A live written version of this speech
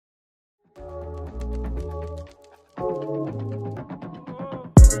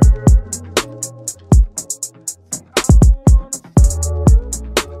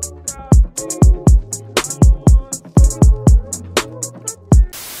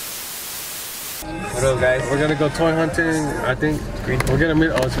What up, guys? We're gonna go toy hunting. I think green. We're gonna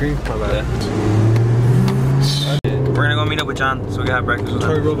meet. Oh, it's green. My bad. Yeah. We're gonna go meet up with John, so we can have breakfast with him.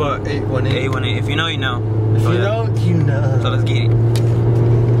 ToyRobot 818. 818. If you know, you know. If you know, you know. So let's get it.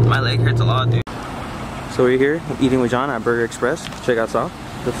 My leg hurts a lot, dude. So we're here eating with John at Burger Express. Check out some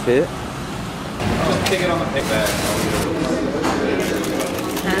the fit. Just take it on the pick bag.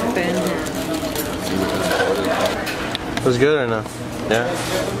 Was good or no? Yeah.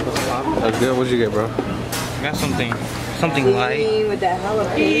 That's good. What'd you get, bro? I got something light. With that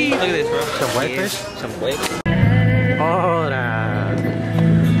jalapeno. Look at this, bro. Some whitefish? Some white. Oh, that.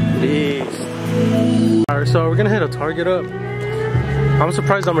 Please. Alright, so we're gonna hit a Target up. I'm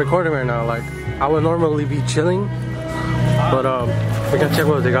surprised I'm recording right now. Like, I would normally be chilling, but we gotta check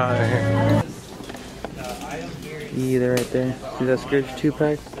what they got in here. Yeah, they're right there. See that Scourge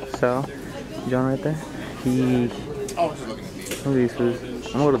 2-pack? Sal. John right there. He. What are these foods?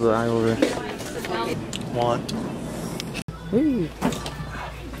 I'm gonna go to the aisle over there. One. Hey.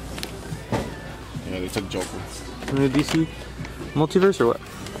 Yeah, they took Joker. New DC multiverse or what?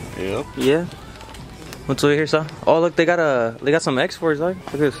 Yep. Yeah. What's over here, Sal? Oh, look, they got some X-Force, like.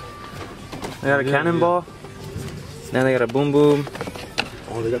 Look at this. They got a cannonball. Then they got a boom boom.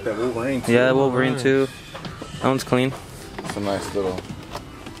 Oh, they got that Wolverine too. Yeah, Wolverine too. That one's clean. It's a nice little.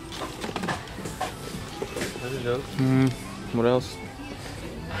 What else?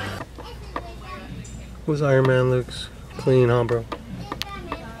 Who's Iron Man looks clean, huh, bro?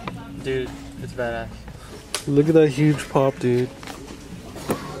 Dude, it's badass. Look at that huge pop, dude.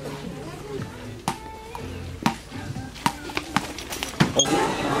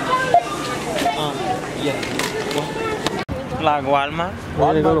 Yeah. La Walmart. We're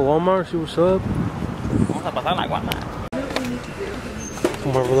gonna go to Walmart, see what's up. Vamos a pasar la Walmart.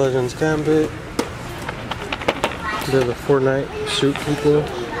 Marvel Legends Gambit. There's a Fortnite suit people.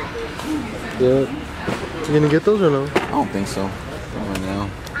 Yep. You gonna get those or no? I don't think so. Not right now.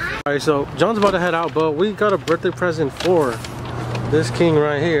 Alright, so John's about to head out, but we got a birthday present for this king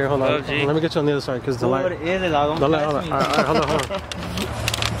right here. Hold on. Let me get you on the other side because the light. What is it? Hold on. Alright, hold on.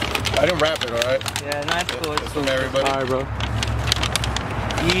 I didn't wrap it, alright? Yeah, nice. Cool. It's from everybody. Alright, bro.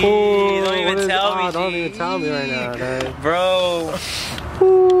 Don't even tell me, don't even tell me right now, dude. Bro.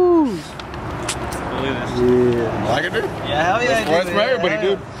 Woo. Look at this. Yeah. Like it, dude? Yeah, hell yeah. It's from everybody,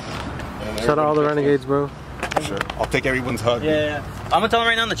 dude. Shout out all the renegades, bro. Sure. I'll take everyone's hug. Yeah. I'm gonna tell him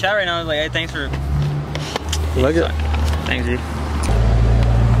right now in the chat right now. Like, hey, thanks for. Look it. Thanks, dude.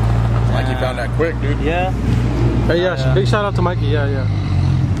 Mikey found that quick, dude. Yeah. Hey, yeah, big shout out to Mikey. Yeah.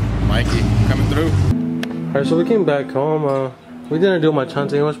 Mikey, coming through. Alright, so we came back home. We didn't do much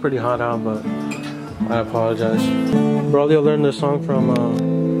hunting. It was pretty hot out, but I apologize. Bro, you'll learn this song from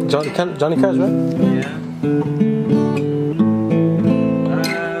Johnny Cash, right? Yeah.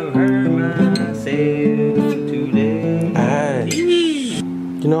 I've heard myself today. Hey.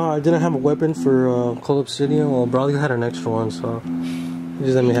 You know, I didn't have a weapon for Call Obsidian. Well, Brawley had an extra one, so he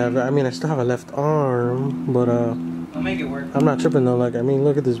just let me have it. I mean, I still have a left arm, but I'll make it work. I'm not tripping though. Like, I mean,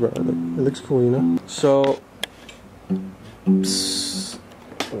 look at this, bro. It looks cool, you know? So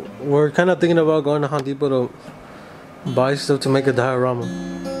we're kind of thinking about going to Home Depot to buy stuff to make a diorama.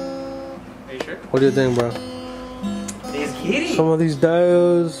 Are you sure? What do you think, bro? He's kidding. Some of these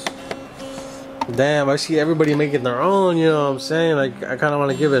dios, damn, I see everybody making their own, you know what I'm saying? Like, I kind of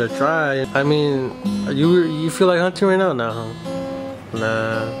want to give it a try. I mean, you feel like hunting right now? Nah, huh?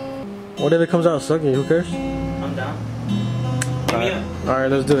 Nah. What if it comes out sucky? Who cares? I'm down.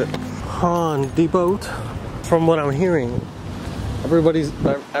 Alright, let's do it. Home Depot. From what I'm hearing, everybody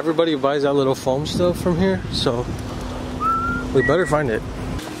buys that little foam stuff from here, so we better find it.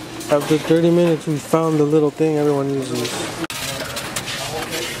 After 30 minutes, we found the little thing everyone uses.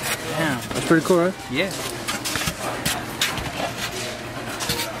 Damn. That's pretty cool, right? Yeah.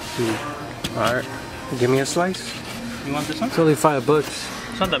 Alright, give me a slice. You want this one? It's only $5.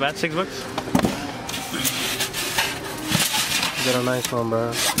 It's not that bad. $6. Get a nice one, bro.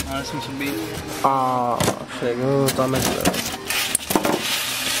 This one should be. Ah, shit, don't mess it up.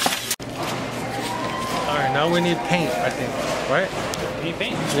 Alright, now we need paint, I think, right? You need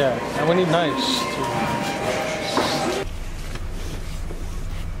paint? Yeah, and we need knives too.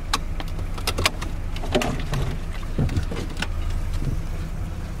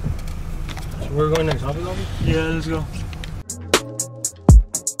 So we're going next, Hobby Lobby? Yeah, let's go.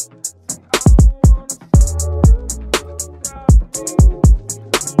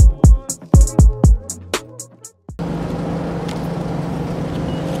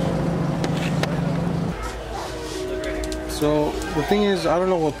 So the thing is, I don't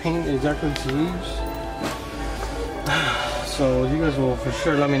know what paint exactly to use. So you guys will for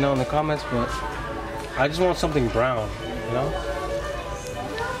sure let me know in the comments, but I just want something brown, you know?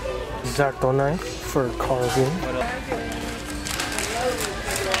 X-Acto knife for carving.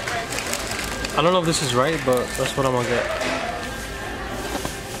 I don't know if this is right, but that's what I'm gonna get.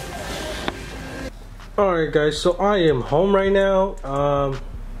 Alright guys, so I am home right now.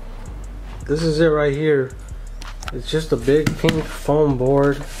 This is it right here. It's just a big pink foam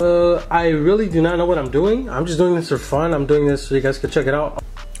board. I really do not know what I'm doing. I'm just doing this for fun. I'm doing this so you guys can check it out.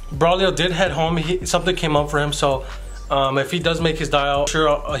 Braulio did head home. Something came up for him, so if he does make his dial,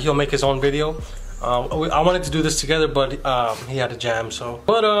 sure he'll make his own video. I wanted to do this together, but he had a jam, so.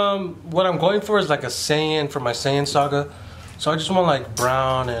 But what I'm going for is like a Saiyan for my Saiyan saga. So I just want like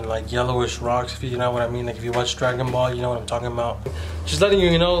brown and like yellowish rocks, if you know what I mean. Like if you watch Dragon Ball, you know what I'm talking about. Just letting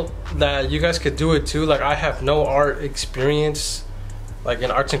you know that you guys could do it too. Like I have no art experience, like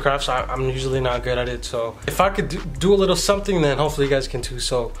in arts and crafts. I'm usually not good at it. So if I could do a little something, then hopefully you guys can too.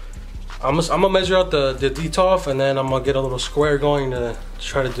 So I'm gonna measure out the detail, and then I'm gonna get a little square going to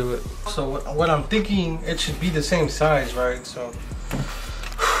try to do it. So what I'm thinking, it should be the same size, right? So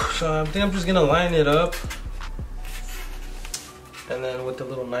I think I'm just gonna line it up. And then with the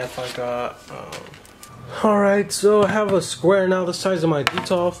little knife I got. Alright, so I have a square now the size of my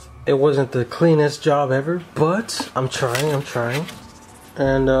detail. It wasn't the cleanest job ever, but I'm trying.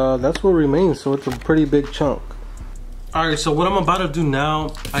 And that's what remains, so it's a pretty big chunk. Alright, so what I'm about to do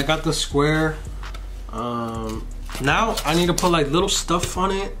now, I got the square. Now I need to put like little stuff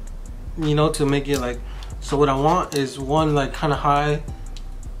on it, you know, to make it like, so what I want is one like kind of high,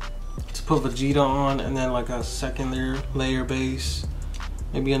 put Vegeta on, and then like a second layer base,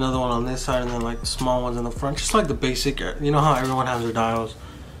 maybe another one on this side, and then like small ones in the front, just like the basic, you know how everyone has their dials.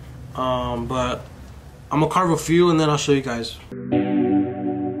 But I'm gonna carve a few and then I'll show you guys.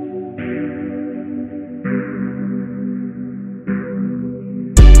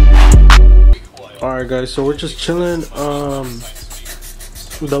 Alright guys, so we're just chilling.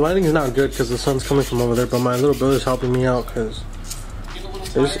 The lighting is not good because the sun's coming from over there, but my little brother's helping me out because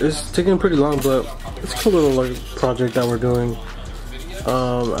it's taking pretty long, but it's a cool little like project that we're doing.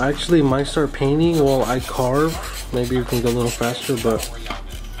 I actually might start painting while I carve. Maybe we can go a little faster, but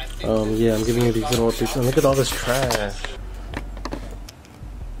yeah, I'm giving you these little updates. And look at all this trash.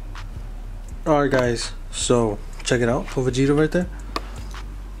 Alright guys, so check it out. Put Vegeta right there.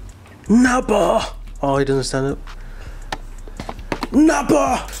 Nappa! Oh, he doesn't stand up.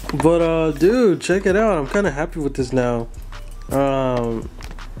 Nappa! But dude, check it out. I'm kind of happy with this now.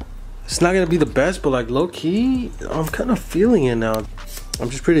 It's not gonna be the best, but like low key, I'm kind of feeling it now. I'm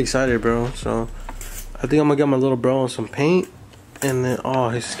just pretty excited, bro. So I think I'm gonna get my little bro on some paint, and then oh,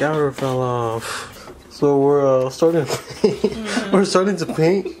 his scouter fell off. So we're starting to paint. We're starting to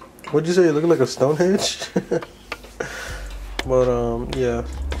paint. What'd you say? It looked like a Stonehenge. But yeah.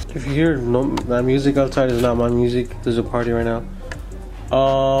 If you hear that music outside, is not my music. There's a party right now.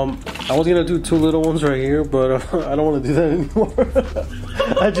 I was gonna do two little ones right here, but I don't want to do that anymore.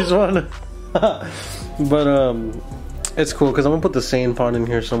 I just want to. But it's cool because I'm gonna put the sand pot in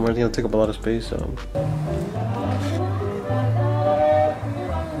here somewhere. It's gonna take up a lot of space. So.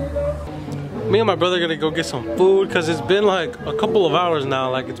 Me and my brother are gonna go get some food because it's been like a couple of hours now.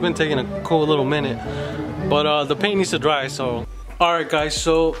 Like it's been taking a cool little minute. But the paint needs to dry, so. Alright guys,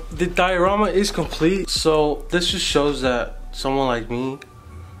 so the diorama is complete. So this just shows that someone like me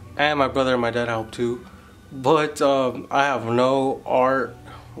and my brother and my dad helped too. But I have no art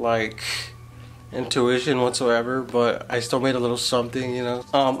like intuition whatsoever, but I still made a little something, you know.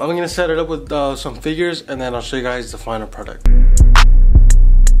 I'm gonna set it up with some figures, and then I'll show you guys the final product.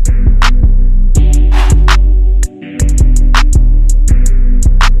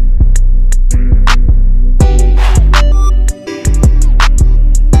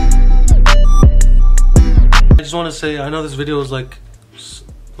 I just want to say, I know this video is like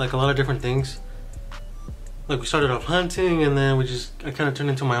a lot of different things. Like we started off hunting, and then I kind of turned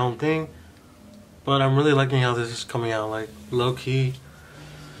into my own thing. But I'm really liking how this is coming out, like low key.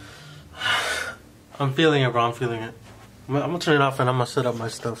 I'm feeling it, bro. I'm feeling it. I'm gonna turn it off and I'm gonna set up my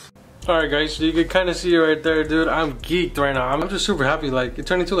stuff. Alright guys, so you can kind of see it right there, dude. I'm geeked right now. I'm just super happy. Like it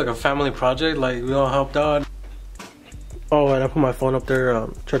turned into like a family project. Like we all helped out. Oh, and I put my phone up there.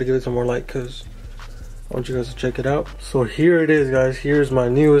 Try to give it some more light because I want you guys to check it out. So here it is, guys. Here's my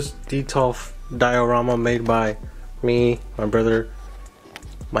newest detail diorama made by me, my brother,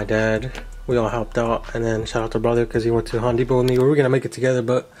 my dad. We all helped out, and then shout out to brother because he went to Home Depot with me. We were gonna make it together,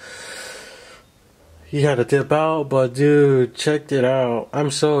 but he had to dip out. But dude, check it out. I'm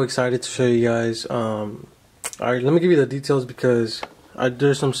so excited to show you guys. Alright, let me give you the details because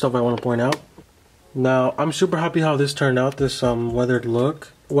there's some stuff I want to point out. Now, I'm super happy how this turned out, this weathered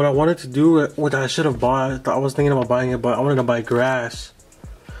look. What I wanted to do, what I should have bought, I was thinking about buying it, but I wanted to buy grass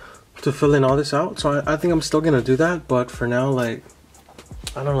to fill in all this out. So I think I'm still gonna do that, but for now, like,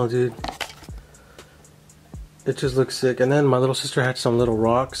 I don't know, dude. It just looks sick. And then my little sister had some little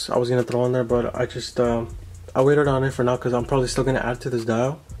rocks I was gonna throw in there, but I just, I waited on it for now because I'm probably still gonna add to this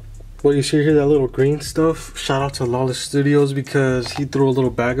dial. Well, you see here, that little green stuff. Shout out to Lawless Studios because he threw a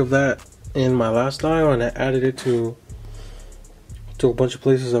little bag of that in my last dial, and I added it to a bunch of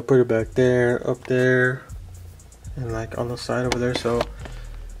places. I put it back there, up there, and like on the side over there. So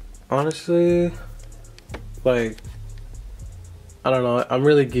honestly, like, I don't know, I'm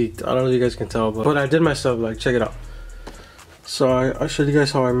really geeked. I don't know if you guys can tell, but I did myself. Like, check it out. So I showed you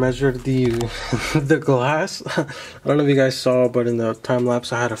guys how I measured the the glass. I don't know if you guys saw, but in the time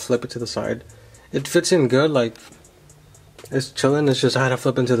lapse I had to flip it to the side. It fits in good, like it's chilling. It's just I had to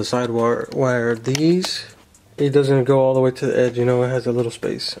flip into the side where these, it doesn't go all the way to the edge, you know, it has a little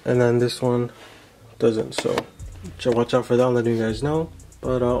space. And then this one doesn't, so watch out for that. I'll let you guys know.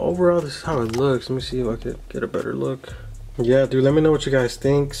 But overall, this is how it looks. Let me see if I could get a better look. Yeah, dude, let me know what you guys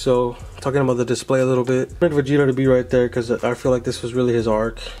think. So, talking about the display a little bit, I wanted Vegeta to be right there because I feel like this was really his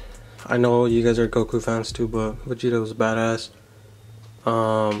arc. I know you guys are Goku fans too, but Vegeta was badass.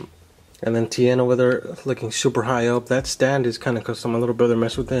 And then Tien over there looking super high up. That stand is kind of custom. My little brother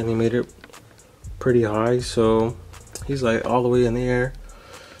messed with it and he made it pretty high, so he's like all the way in the air.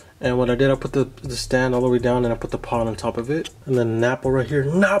 And what I did, I put the stand all the way down and I put the pot on top of it. And then Nappa right here,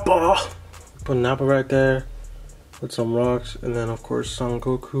 Nappa! Put Nappa right there with some rocks, and then of course Son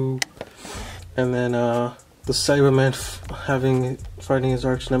Goku, and then the Cyberman fighting his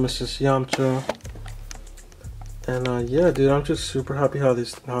arch nemesis Yamcha. And yeah, dude, I'm just super happy how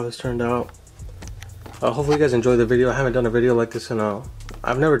this turned out. Hopefully you guys enjoyed the video. I haven't done a video like this in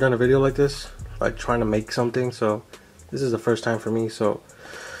I've never done a video like this, like trying to make something, so this is the first time for me. So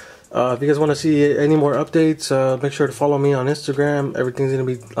if you guys want to see any more updates, make sure to follow me on Instagram. Everything's gonna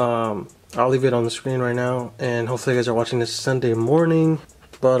be I'll leave it on the screen right now, and hopefully you guys are watching this Sunday morning.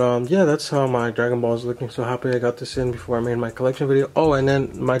 But yeah, that's how my Dragon Ball is looking. So happy I got this in before I made my collection video. Oh, and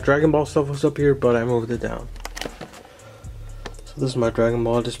then my Dragon Ball stuff was up here, but I moved it down. So this is my Dragon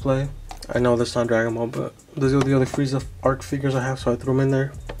Ball display. I know that's not Dragon Ball, but these are the only Frieza arc figures I have, so I threw them in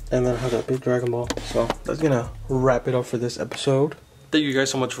there. And then I have that big Dragon Ball. So that's gonna wrap it up for this episode. Thank you guys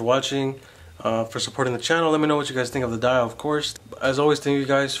so much for watching. For supporting the channel. Let me know what you guys think of the dial, of course. As always, thank you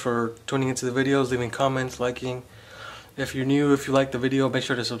guys for tuning into the videos, leaving comments, liking. If you're new, if you like the video, make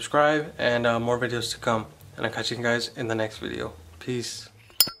sure to subscribe, and more videos to come. And I'll catch you guys in the next video. Peace.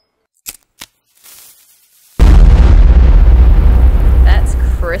 That's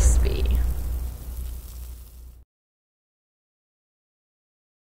crispy.